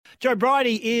Joe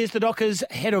Brierty is the Dockers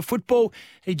head of football.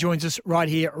 He joins us right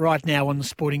here, right now on the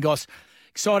Sporting Goss.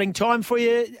 Exciting time for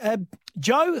you,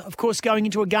 Joe. Of course, going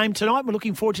into a game tonight. We're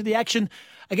looking forward to the action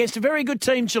against a very good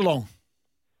team, Geelong.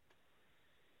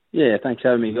 Yeah, thanks for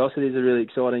having me, Goss. It is a really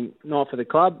exciting night for the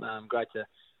club. Great to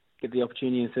get the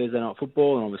opportunity in Thursday night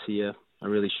football, and obviously a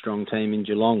really strong team in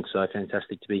Geelong. So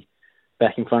fantastic to be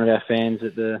back in front of our fans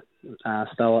at the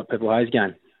Starlight Purple Haze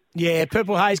game. Yeah,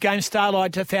 Purple Haze game,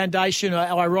 Starlight Foundation.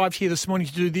 I arrived here this morning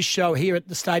to do this show here at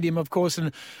the stadium, of course,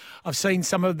 and I've seen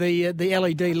some of the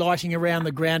LED lighting around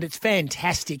the ground. It's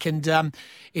fantastic, and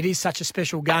it is such a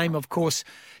special game, of course,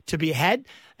 to be had,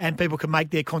 and people can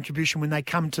make their contribution when they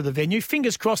come to the venue.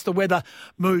 Fingers crossed the weather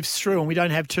moves through and we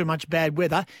don't have too much bad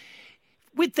weather.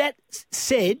 With that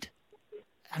said,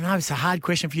 I know it's a hard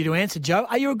question for you to answer, Joe.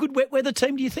 Are you a good wet weather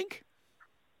team, do you think?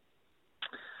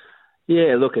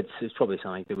 Yeah, look, it's probably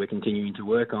something that we're continuing to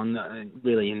work on,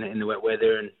 really in the wet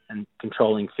weather and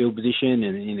controlling field position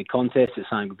and in the contest. It's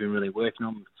something we've been really working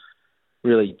on.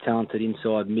 Really talented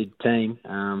inside mid-team.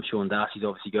 Sean Darcy's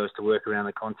obviously goes to work around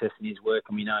the contest in his work,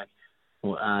 and we know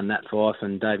Nat Fife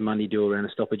and Dave Mundy do around the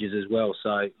stoppages as well.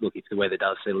 So, look, if the weather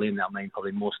does settle in, that'll mean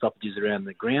probably more stoppages around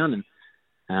the ground,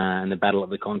 and the battle of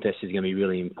the contest is going to be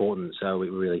really important. So we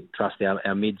really trust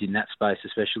our mids in that space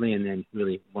especially, and then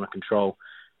really want to control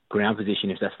ground position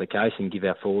if that's the case and give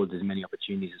our forwards as many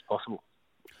opportunities as possible.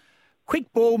 Quick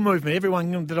ball movement.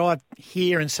 Everyone that I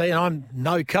hear and see, and I'm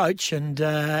no coach, and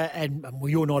well,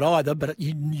 you're not either, but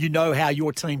you know how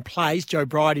your team plays. Joe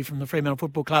Brierty from the Fremantle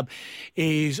Football Club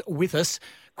is with us.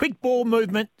 Quick ball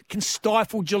movement can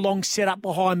stifle Geelong set up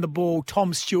behind the ball,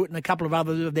 Tom Stewart and a couple of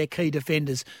others of their key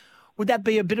defenders. Would that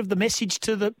be a bit of the message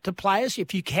to players,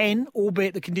 if you can,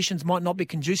 albeit the conditions might not be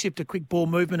conducive to quick ball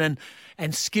movement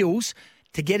and skills,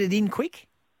 to get it in quick?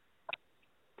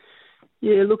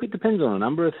 Yeah, look, it depends on a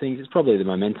number of things. It's probably the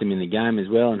momentum in the game as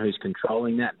well and who's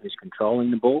controlling that, who's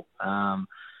controlling the ball.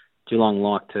 Geelong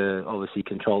like to obviously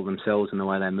control themselves in the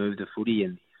way they move the footy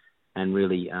and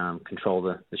really control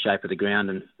the shape of the ground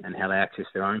and how they access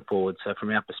their own forwards. So from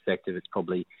our perspective, it's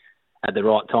probably at the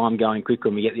right time going quick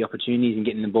when we get the opportunities and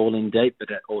getting the ball in deep, but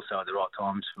also at the right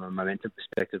times from a momentum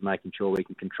perspective, making sure we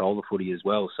can control the footy as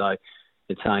well. So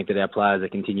it's something that our players are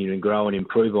continuing to grow and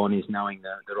improve on, is knowing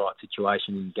the right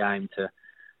situation in the game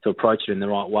to approach it in the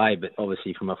right way. But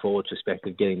obviously from a forward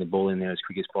perspective, getting the ball in there as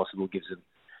quick as possible gives them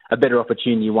a better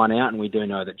opportunity one out. And we do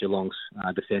know that Geelong's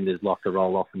defenders like to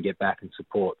roll off and get back and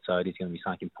support. So it is going to be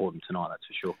something important tonight, that's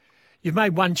for sure. You've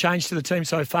made one change to the team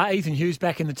so far. Ethan Hughes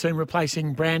back in the team,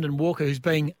 replacing Brandon Walker, who's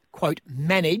being, quote,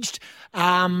 managed.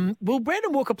 Will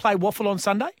Brandon Walker play waffle on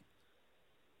Sunday?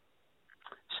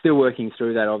 Still working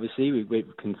through that, obviously. We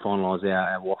can finalise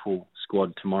our waffle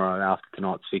squad tomorrow after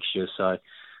tonight's fixture, so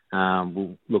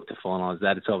we'll look to finalise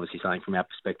that. It's obviously something from our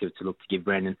perspective to look to give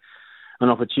Brandon an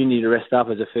opportunity to rest up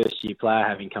as a first-year player,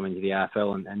 having come into the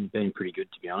AFL and been pretty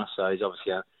good, to be honest. So he's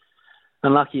obviously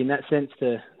unlucky in that sense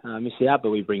to miss out,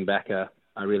 but we bring back a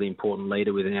really important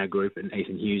leader within our group, and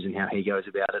Ethan Hughes, and how he goes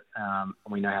about it. And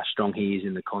we know how strong he is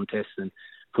in the contest and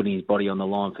putting his body on the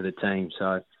line for the team.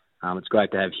 So it's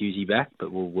great to have Hughesy back,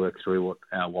 but we'll work through what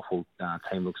our waffle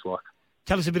team looks like.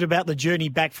 Tell us a bit about the journey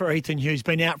back for Ethan Hughes.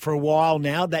 Been out for a while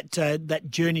now, that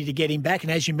journey to get him back.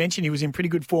 And as you mentioned, he was in pretty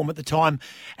good form at the time.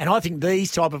 And I think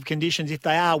these type of conditions, if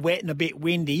they are wet and a bit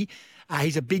windy,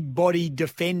 he's a big body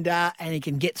defender and he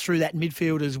can get through that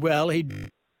midfield as well. He'd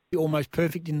be almost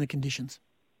perfect in the conditions.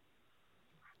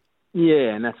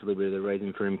 Yeah, and that's a little bit of the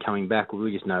reason for him coming back.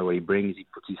 We just know what he brings. He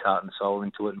puts his heart and soul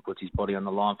into it and puts his body on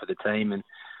the line for the team and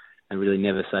really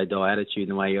never say die attitude in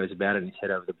the way he goes about it, and his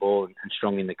head over the ball and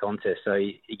strong in the contest. So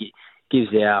he gives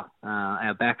our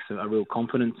backs a real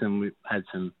confidence, and we've had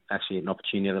an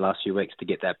opportunity over the last few weeks to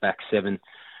get that back seven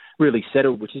really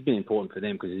settled, which has been important for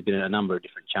them because there's been a number of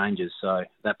different changes. So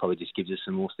that probably just gives us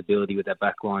some more stability with that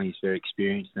back line. He's very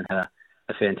experienced and had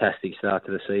a fantastic start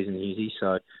to the season, Hughesy.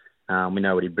 So we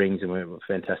know what he brings, and we're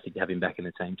fantastic to have him back in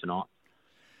the team tonight.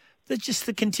 Just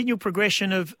the continual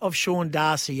progression of Sean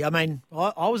Darcy. I mean,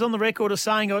 I was on the record of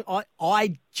saying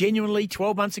I genuinely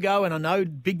 12 months ago, and I know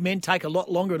big men take a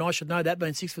lot longer, and I should know that,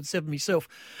 being 6'7" myself,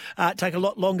 take a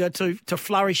lot longer to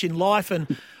flourish in life,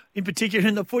 and in particular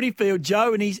in the footy field,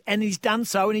 Joe, and he's done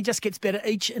so, and he just gets better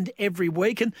each and every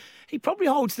week, and he probably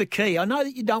holds the key. I know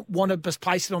that you don't want to just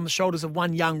place it on the shoulders of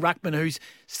one young ruckman who's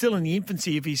still in the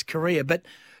infancy of his career, but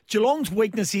Geelong's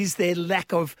weakness is their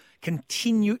lack of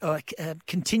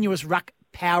continuous ruck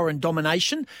power and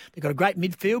domination. They've got a great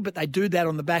midfield, but they do that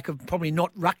on the back of probably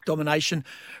not ruck domination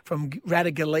from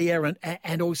Radaglia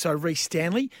and also Reece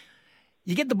Stanley.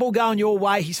 You get the ball going your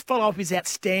way. His follow-up is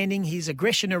outstanding. His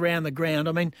aggression around the ground.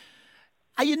 I mean,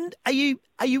 Are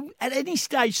you at any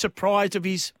stage surprised of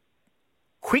his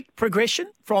quick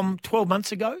progression from 12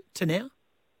 months ago to now?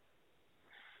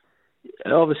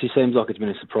 It obviously seems like it's been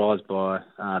a surprise by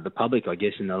the public, I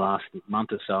guess, in the last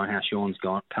month or so, and how Sean's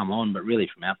come on. But really,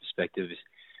 from our perspective, is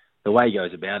the way he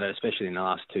goes about it, especially in the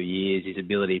last 2 years, his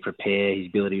ability to prepare, his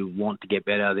ability to want to get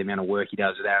better, the amount of work he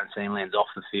does with Aaron Sandlands off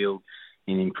the field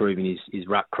in improving his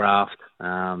ruck craft.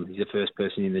 He's the first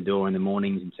person in the door in the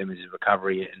mornings in terms of his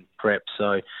recovery and prep.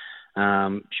 So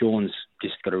Sean's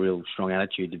just got a real strong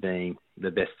attitude to being the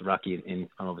best rucky and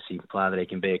obviously player that he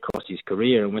can be across his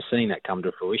career, and we're seeing that come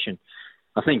to fruition.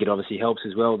 I think it obviously helps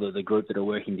as well that the group that are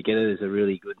working together, there's a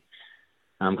really good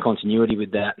continuity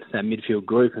with that midfield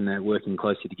group, and they're working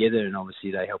closely together, and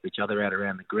obviously they help each other out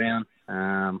around the ground.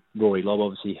 Rory Lobb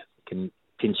obviously can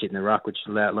pinch it in the ruck, which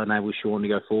enables Sean to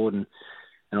go forward and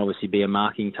obviously be a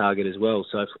marking target as well.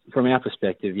 So from our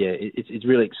perspective, yeah, it's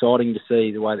really exciting to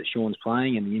see the way that Sean's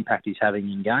playing and the impact he's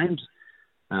having in games.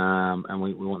 And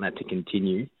we want that to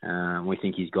continue. We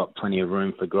think he's got plenty of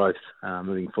room for growth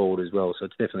moving forward as well. So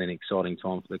it's definitely an exciting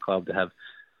time for the club to have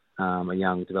a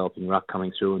young developing ruck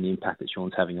coming through and the impact that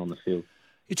Sean's having on the field.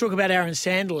 You talk about Aaron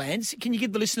Sandlands. Can you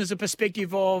give the listeners a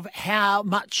perspective of how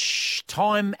much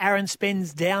time Aaron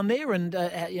spends down there, and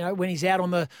when he's out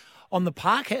on the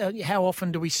park? How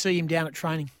often do we see him down at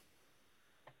training?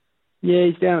 Yeah,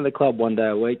 he's down at the club 1 day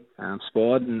a week,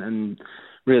 Spide, and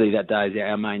really that day is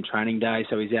our main training day.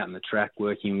 So he's out on the track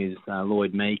working with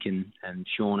Lloyd Meek and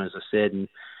Sean, as I said,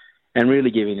 and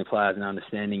really giving the players an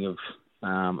understanding of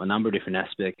a number of different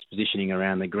aspects, positioning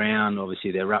around the ground,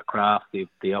 obviously their ruck craft,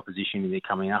 the opposition they're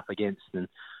coming up against, and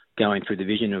going through the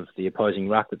vision of the opposing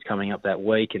ruck that's coming up that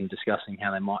week and discussing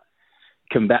how they might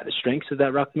combat the strengths of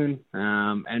that ruckman,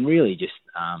 and really just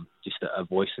a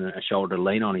voice and a shoulder to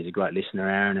lean on. He's a great listener,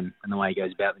 Aaron, and the way he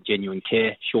goes about the genuine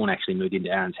care. Sean actually moved into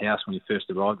Aaron's house when he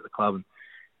first arrived at the club, and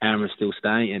Aaron was still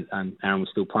staying and Aaron was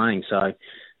still playing. So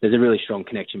there's a really strong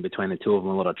connection between the two of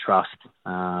them, a lot of trust,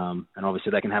 and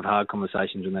obviously they can have hard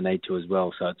conversations when they need to as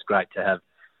well. So it's great to have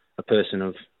a person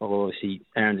of obviously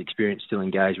Aaron's experience still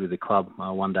engaged with the club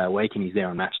 1 day a week, and he's there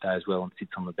on match day as well and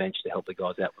sits on the bench to help the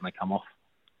guys out when they come off.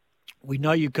 We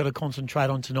know you've got to concentrate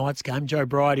on tonight's game. Joe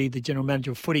Brierty, the General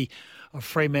Manager of Footy of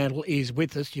Fremantle, is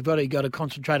with us. You've got to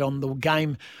concentrate on the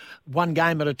game, one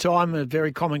game at a time, a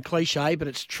very common cliche, but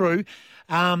it's true.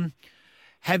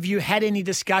 Have you had any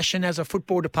discussion as a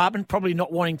football department, probably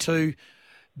not wanting to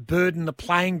burden the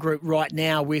playing group right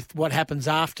now with what happens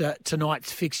after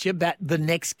tonight's fixture, about the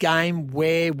next game,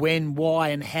 where, when, why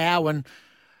and how,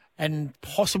 and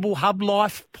possible hub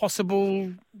life,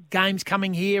 possible games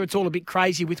coming here? It's all a bit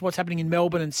crazy with what's happening in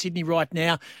Melbourne and Sydney right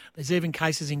now. There's even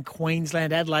cases in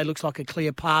Queensland. Adelaide looks like a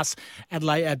clear pass.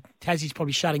 Tassie's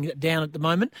probably shutting it down at the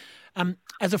moment.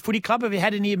 As a footy club, have you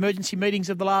had any emergency meetings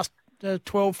of the last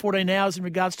 12, 14 hours in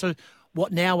regards to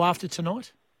what now after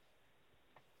tonight?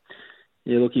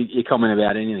 Yeah, look, your comment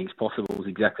about anything's possible is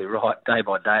exactly right. Day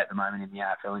by day at the moment in the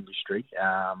AFL industry,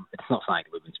 it's not something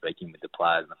that we've been speaking with the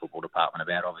players and the football department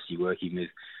about. Obviously, working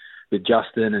with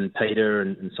Justin and Peter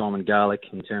and Simon Garlick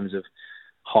in terms of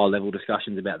high-level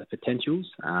discussions about the potentials.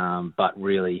 But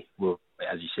really, we're,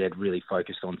 as you said, really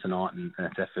focused on tonight, and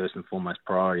that's our first and foremost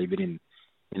priority. But in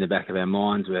the back of our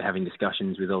minds, we're having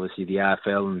discussions with obviously the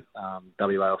AFL and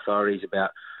WA authorities about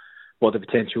what the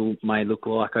potential may look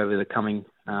like over the coming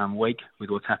week with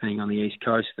what's happening on the East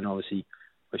Coast. And obviously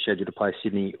we're scheduled to play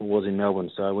Sydney, or was in Melbourne.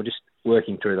 So we're just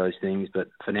working through those things. But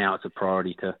for now, it's a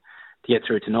priority to get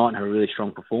through tonight and have a really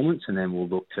strong performance. And then we'll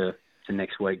look to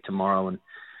next week, tomorrow. And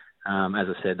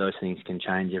as I said, those things can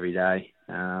change every day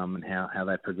and how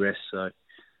they progress. So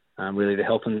really the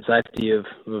health and safety of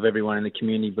everyone in the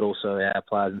community, but also our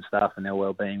players and staff and their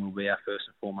well-being will be our first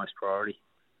and foremost priority.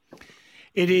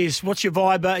 It is. What's your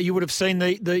vibe? You would have seen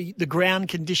the ground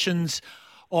conditions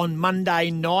on Monday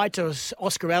night.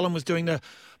 Oscar Allen was doing the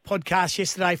podcast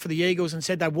yesterday for the Eagles and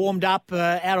said they warmed up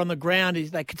out on the ground.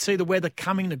 They could see the weather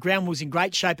coming. The ground was in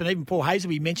great shape. And even Paul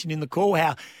Hazelby mentioned in the call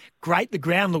how great the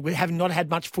ground looked, with having not had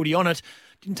much footy on it.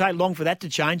 Didn't take long for that to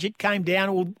change. It came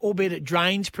down, albeit it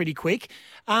drains pretty quick.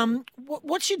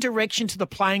 What's your direction to the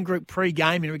playing group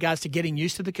pre-game in regards to getting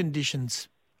used to the conditions?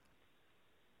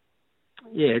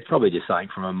 Yeah, it's probably just saying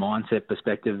from a mindset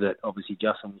perspective that obviously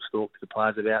Justin will talk to the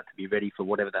players about to be ready for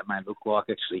whatever that may look like.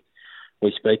 Actually,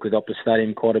 we speak with Optus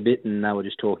Stadium quite a bit, and they were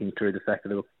just talking through the fact that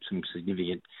there were some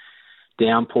significant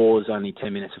downpours only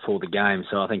 10 minutes before the game.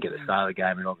 So I think at the start of the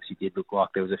game, it obviously did look like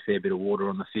there was a fair bit of water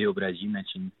on the field. But as you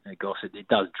mentioned, Goss, it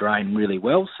does drain really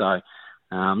well. So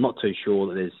I'm not too sure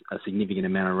that there's a significant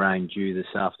amount of rain due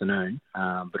this afternoon.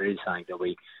 But it is something that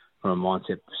we from a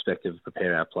mindset perspective,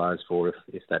 prepare our players for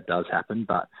if that does happen.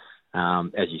 But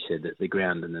as you said, the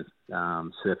ground and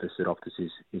the surface at Optus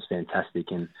is fantastic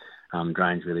and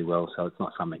drains really well. So it's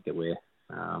not something that we're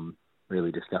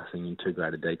really discussing in too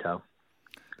great a detail.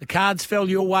 The cards fell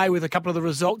your way with a couple of the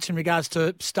results in regards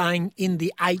to staying in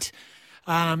the 8.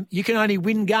 You can only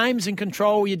win games and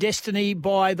control your destiny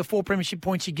by the 4 premiership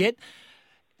points you get.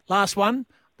 Last one.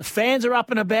 The fans are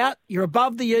up and about. You're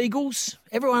above the Eagles.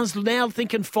 Everyone's now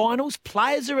thinking finals.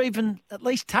 Players are even at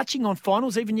least touching on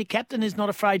finals. Even your captain is not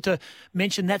afraid to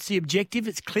mention that's the objective.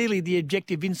 It's clearly the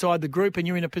objective inside the group, and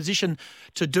you're in a position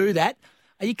to do that.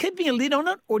 Are you keeping a lid on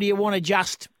it, or do you want to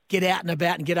just get out and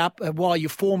about and get up while your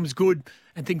form's good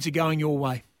and things are going your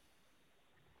way?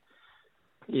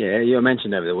 Yeah, you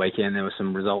mentioned over the weekend there were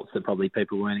some results that probably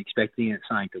people weren't expecting. It's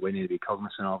something that we need to be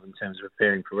cognizant of in terms of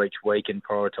preparing for each week and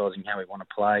prioritising how we want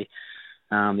to play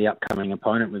the upcoming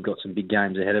opponent. We've got some big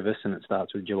games ahead of us, and it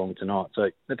starts with Geelong tonight. So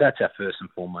that's our first and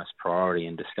foremost priority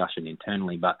and discussion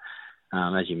internally. But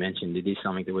as you mentioned, it is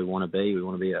something that we want to be. We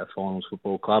want to be a finals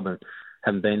football club and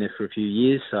haven't been there for a few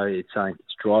years. So it's something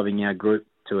that's driving our group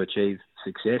to achieve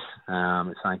success.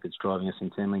 It's something that's driving us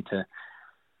internally to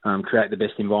create the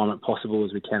best environment possible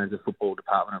as we can as a football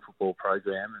department and football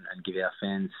program and give our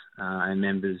fans and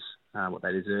members what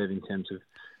they deserve in terms of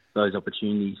those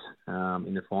opportunities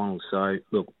in the finals. So,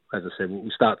 look, as I said, we'll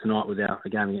start tonight with our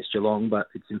game against Geelong, but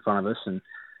it's in front of us and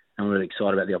we're really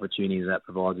excited about the opportunities that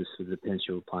provides us for the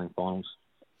potential of playing finals.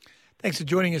 Thanks for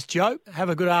joining us, Joe. Have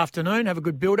a good afternoon, have a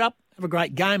good build-up, have a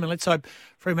great game, and let's hope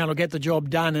Fremantle get the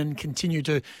job done and continue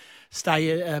to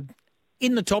stay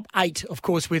in the top 8, of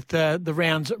course, with the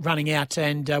rounds running out.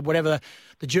 And whatever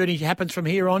the journey happens from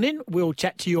here on in, we'll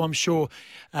chat to you, I'm sure,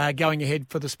 going ahead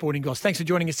for the Sporting Goss. Thanks for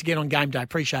joining us again on Game Day.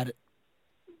 Appreciate it.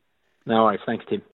 No worries. Thanks, Tim.